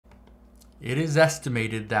It is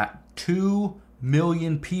estimated that 2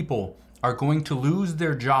 million people are going to lose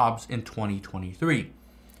their jobs in 2023.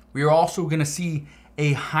 We are also going to see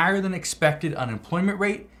a higher than expected unemployment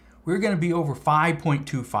rate. We're going to be over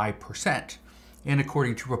 5.25%. And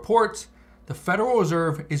according to reports, the Federal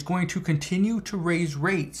Reserve is going to continue to raise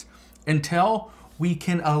rates until we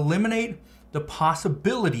can eliminate the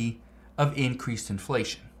possibility of increased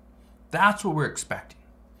inflation. That's what we're expecting.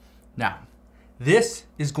 Now, this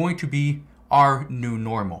is going to be our new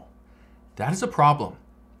normal. That is a problem.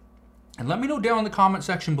 And let me know down in the comment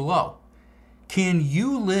section below. Can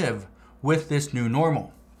you live with this new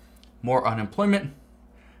normal? More unemployment,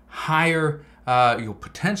 higher,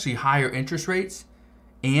 potentially higher interest rates,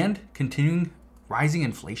 and continuing rising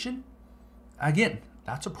inflation? Again,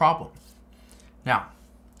 that's a problem. Now,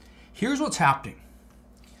 here's what's happening.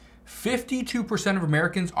 52% of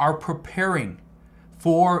Americans are preparing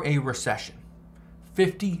for a recession.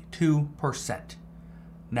 52%.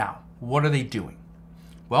 Now, what are they doing?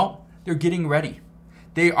 Well, they're getting ready.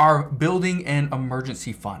 They are building an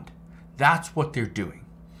emergency fund. That's what they're doing.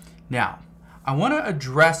 Now, I want to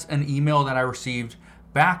address an email that I received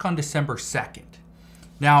back on December 2nd.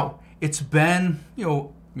 Now, it's been,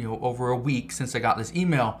 over a week since I got this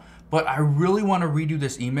email, but I really want to redo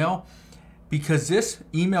this email because this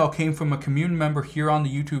email came from a community member here on the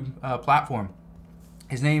YouTube platform.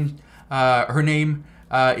 Her name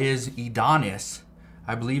is Edonis.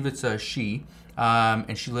 I believe it's a she,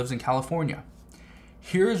 and she lives in California.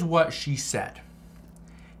 Here's what she said.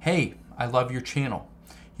 Hey, I love your channel.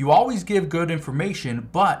 You always give good information,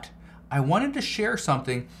 but I wanted to share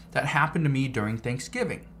something that happened to me during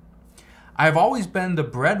Thanksgiving. I've always been the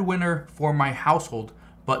breadwinner for my household,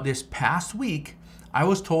 but this past week, I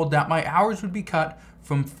was told that my hours would be cut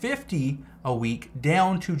from 50 a week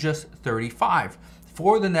down to just 35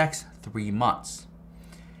 for the next 3 months.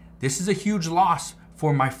 This is a huge loss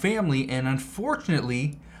for my family, and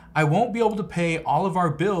unfortunately, I won't be able to pay all of our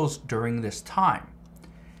bills during this time.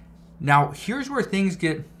 Now, here's where things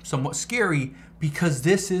get somewhat scary because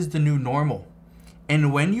this is the new normal.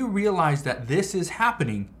 And when you realize that this is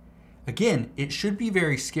happening, again, it should be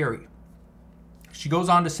very scary. She goes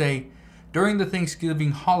on to say, during the Thanksgiving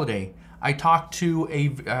holiday, I talked to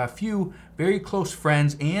a few very close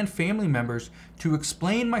friends and family members to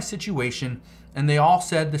explain my situation, and they all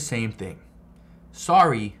said the same thing.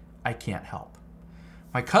 Sorry, I can't help.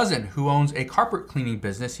 My cousin, who owns a carpet cleaning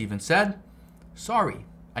business, even said, sorry,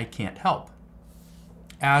 I can't help.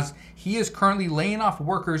 As he is currently laying off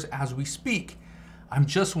workers as we speak, I'm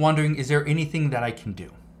just wondering, is there anything that I can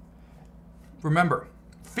do? Remember,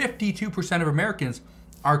 52% of Americans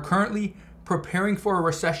are currently preparing for a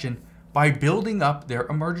recession by building up their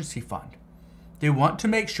emergency fund. They want to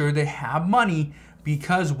make sure they have money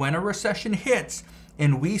because when a recession hits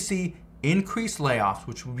and we see increased layoffs,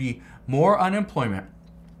 which will be more unemployment,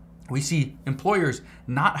 we see employers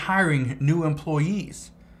not hiring new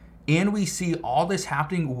employees, and we see all this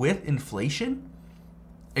happening with inflation,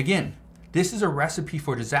 again, this is a recipe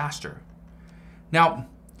for disaster. Now,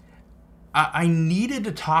 I needed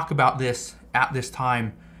to talk about this at this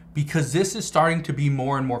time because this is starting to be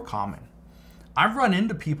more and more common. I've run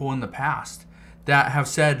into people in the past that have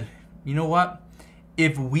said, you know what?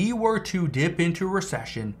 If we were to dip into a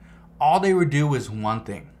recession, all they would do is one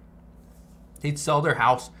thing. They'd sell their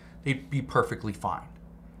house, they'd be perfectly fine.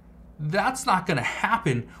 That's not going to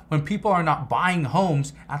happen when people are not buying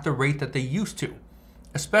homes at the rate that they used to,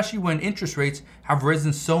 especially when interest rates have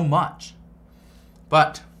risen so much.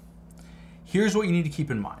 But here's what you need to keep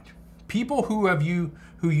in mind. People who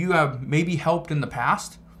you have maybe helped in the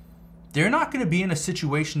past, they're not going to be in a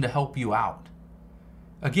situation to help you out.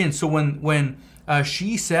 Again, so when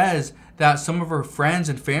she says that some of her friends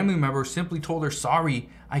and family members simply told her, sorry,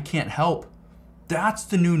 I can't help, that's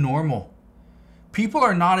the new normal. People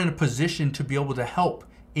are not in a position to be able to help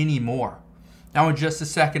anymore. Now, in just a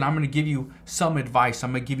second, I'm going to give you some advice.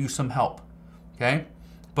 I'm going to give you some help, okay?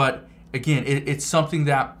 But again, it's something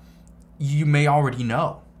that you may already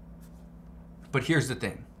know. But here's the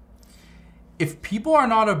thing. If people are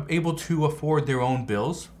not able to afford their own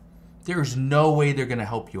bills, there's no way they're going to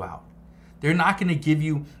help you out. They're not going to give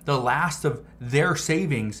you the last of their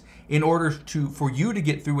savings in order for you to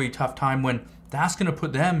get through a tough time when that's going to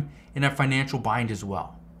put them in a financial bind as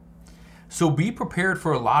well. So be prepared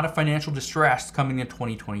for a lot of financial distress coming in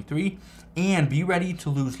 2023 and be ready to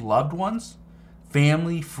lose loved ones,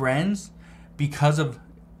 family, friends because of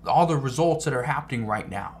all the results that are happening right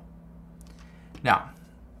now. Now,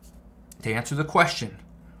 to answer the question,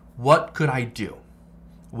 what could I do?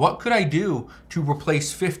 What could I do to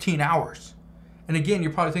replace 15 hours? And again,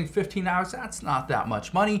 you're probably thinking 15 hours, that's not that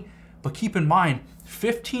much money. But keep in mind,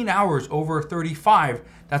 15 hours over 35,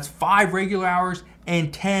 that's 5 regular hours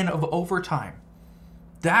and 10 of overtime.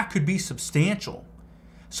 That could be substantial.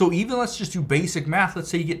 So even let's just do basic math. Let's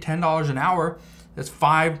say you get $10 an hour. That's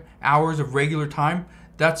 5 hours of regular time.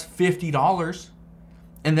 That's $50.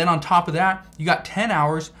 And then on top of that, you got 10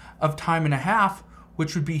 hours of time and a half,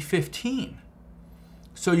 which would be 15.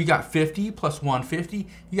 So you got 50 plus 150.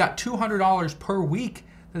 You got $200 per week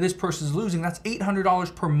that this person's losing. That's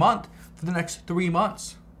 $800 per month for the next 3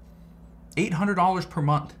 months. $800 per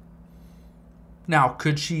month. Now,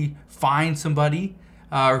 could she find somebody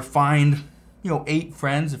or find 8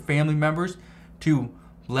 friends and family members to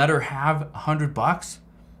let her have $100?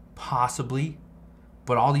 Possibly.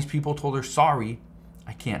 But all these people told her, sorry,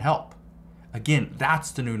 I can't help. Again,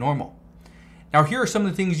 that's the new normal. Now, here are some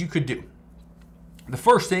of the things you could do. The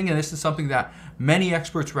first thing, and this is something that many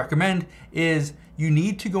experts recommend, is you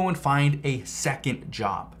need to go and find a second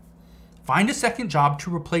job. Find a second job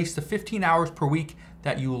to replace the 15 hours per week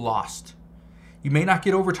that you lost. You may not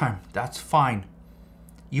get overtime. That's fine.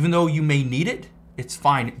 Even though you may need it, it's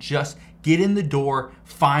fine. Just get in the door,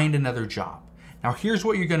 find another job. Now, here's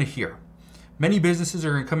what you're going to hear. Many businesses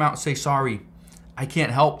are going to come out and say, sorry, I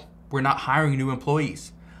can't help. We're not hiring new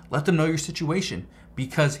employees. Let them know your situation,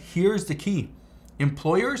 because here's the key.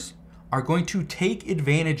 Employers are going to take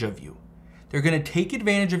advantage of you. They're going to take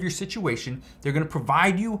advantage of your situation. They're going to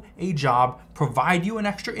provide you a job, provide you an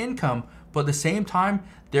extra income, but at the same time,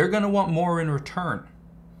 they're going to want more in return.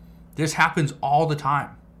 This happens all the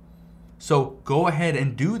time. So go ahead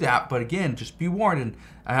and do that. But again, just be warned. And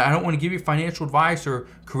I don't want to give you financial advice or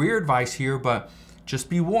career advice here, but just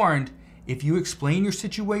be warned. If you explain your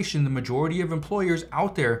situation, the majority of employers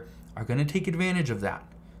out there are going to take advantage of that.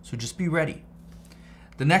 So just be ready.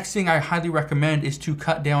 The next thing I highly recommend is to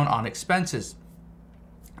cut down on expenses.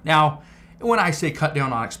 Now, when I say cut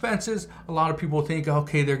down on expenses, a lot of people think,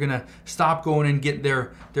 okay, they're going to stop going and get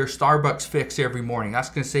their Starbucks fix every morning. That's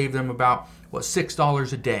going to save them about,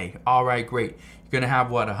 $6 a day. All right, great. You're going to have,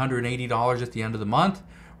 $180 at the end of the month,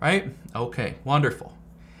 right? Okay, wonderful.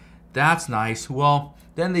 That's nice. Well,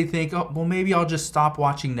 then they think, oh, well, maybe I'll just stop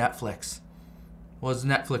watching Netflix. Well, is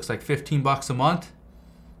Netflix like $15 a month?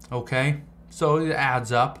 Okay, so it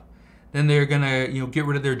adds up. Then they're going to, get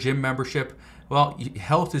rid of their gym membership. Well,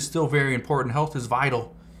 health is still very important. Health is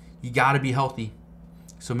vital. You got to be healthy.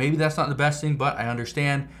 So maybe that's not the best thing, but I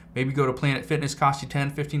understand. Maybe go to Planet Fitness, costs you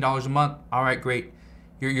 $10, $15 a month. All right, great.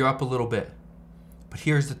 You're up a little bit. But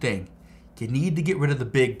here's the thing. You need to get rid of the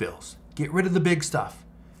big bills. Get rid of the big stuff.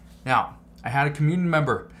 Now, I had a community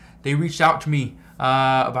member. They reached out to me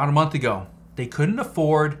about a month ago. They couldn't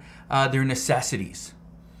afford their necessities.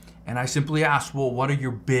 And I simply asked, well, what are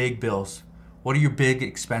your big bills? What are your big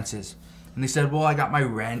expenses? And they said, well, I got my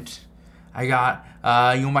rent. I got,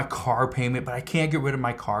 my car payment, but I can't get rid of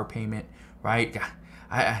my car payment, right?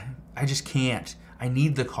 I just can't. I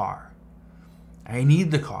need the car. I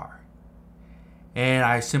need the car. And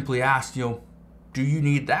I simply asked, do you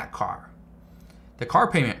need that car? The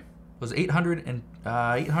car payment was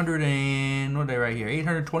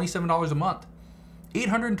 $827 a month.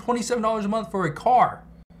 $827 a month for a car.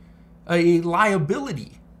 A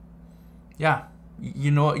liability. Yeah.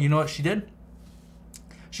 You know what she did?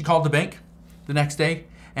 She called the bank the next day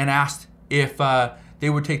and asked if they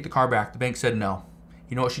would take the car back. The bank said no.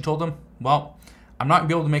 You know what she told them? Well, I'm not going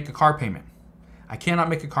to be able to make a car payment. I cannot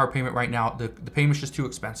make a car payment right now. The payment's just too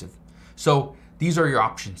expensive. So these are your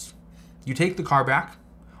options. You take the car back,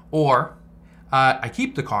 or I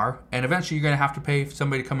keep the car, and eventually you're going to have to pay for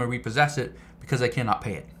somebody to come and repossess it because I cannot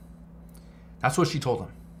pay it. That's what she told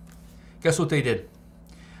them. Guess what they did?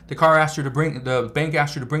 The bank asked her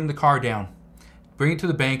to bring the car down. Bring it to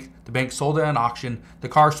the bank. The bank sold it at an auction. The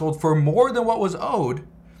car sold for more than what was owed.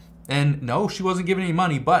 And no, she wasn't given any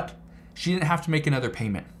money, but she didn't have to make another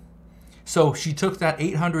payment. So she took that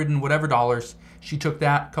 $800 and whatever dollars. She took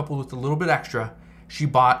that coupled with a little bit extra. She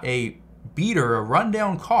bought a beater, a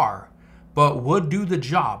rundown car, but would do the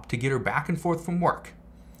job to get her back and forth from work.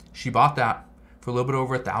 She bought that for a little bit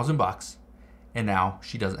over $1,000, and now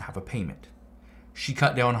she doesn't have a payment. She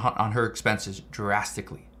cut down on her expenses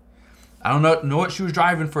drastically. I don't know what she was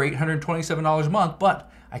driving for $827 a month,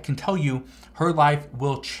 but I can tell you her life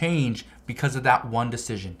will change because of that one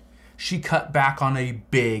decision. She cut back on a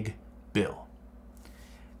big bill.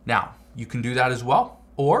 Now, you can do that as well,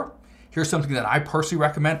 or here's something that I personally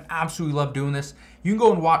recommend. Absolutely love doing this. You can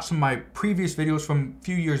go and watch some of my previous videos from a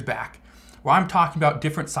few years back where I'm talking about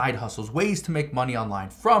different side hustles, ways to make money online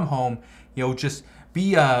from home, just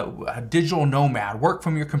be a digital nomad, work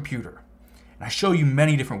from your computer. And I show you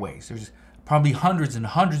many different ways. There's probably hundreds and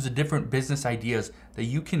hundreds of different business ideas that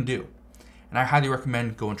you can do. And I highly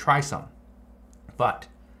recommend go and try some. But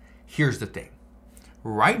here's the thing.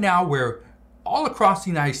 Right now, where all across the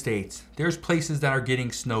United States, there's places that are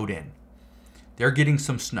getting snowed in. They're getting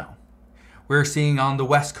some snow. We're seeing on the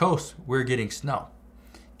West Coast, we're getting snow.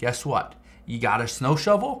 Guess what? You got a snow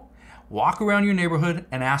shovel? Walk around your neighborhood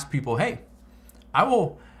and ask people, hey, I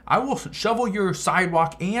will shovel your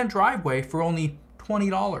sidewalk and driveway for only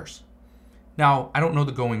 $20. Now, I don't know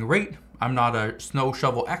the going rate. I'm not a snow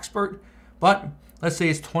shovel expert, but let's say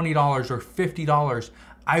it's $20 or $50.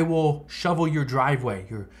 I will shovel your driveway,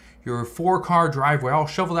 your 4-car driveway. I'll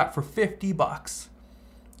shovel that for $50.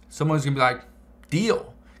 Someone's gonna be like,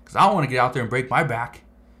 deal, because I don't want to get out there and break my back.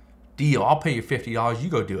 Deal, I'll pay you $50. You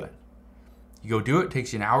go do it. You go do it. It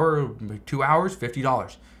takes you an hour, 2 hours,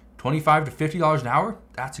 $50. $25 to $50 an hour.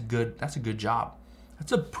 That's a good job.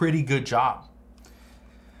 That's a pretty good job.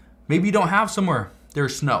 Maybe you don't have somewhere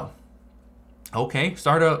there's snow. Okay,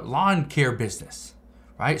 start a lawn care business,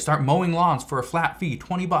 right? Start mowing lawns for a flat fee,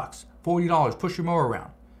 $20, $40, push your mower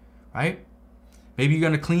around, right? Maybe you're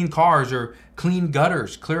gonna clean cars or clean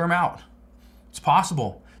gutters, clear them out. It's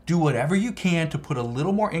possible. Do whatever you can to put a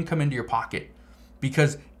little more income into your pocket,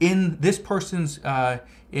 because in this person's,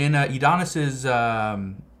 in Edonis's,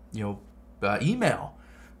 email,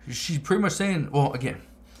 she's pretty much saying, well, again,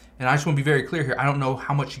 and I just want to be very clear here. I don't know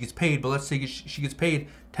how much she gets paid, but let's say she gets paid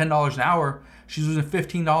 $10 an hour. She's losing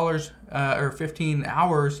 $15 or 15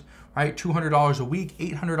 hours, right? $200 a week,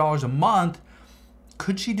 $800 a month.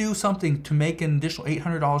 Could she do something to make an additional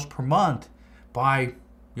 $800 per month by,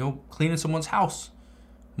 cleaning someone's house,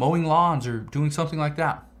 mowing lawns, or doing something like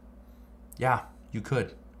that? Yeah, you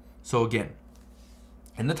could. So again,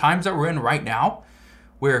 in the times that we're in right now,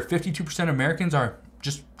 where 52% of Americans are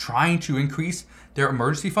just trying to increase their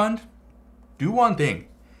emergency fund, do one thing.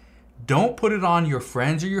 Don't put it on your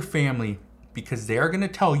friends or your family, because they're going to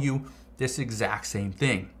tell you this exact same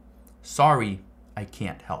thing. Sorry, I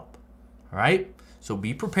can't help. All right? So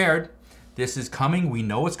be prepared. This is coming. We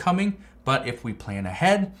know it's coming, but if we plan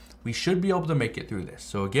ahead, we should be able to make it through this.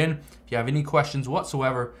 So again, if you have any questions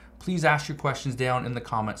whatsoever, please ask your questions down in the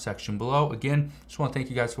comment section below. Again, just want to thank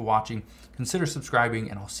you guys for watching. Consider subscribing,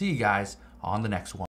 and I'll see you guys on the next one.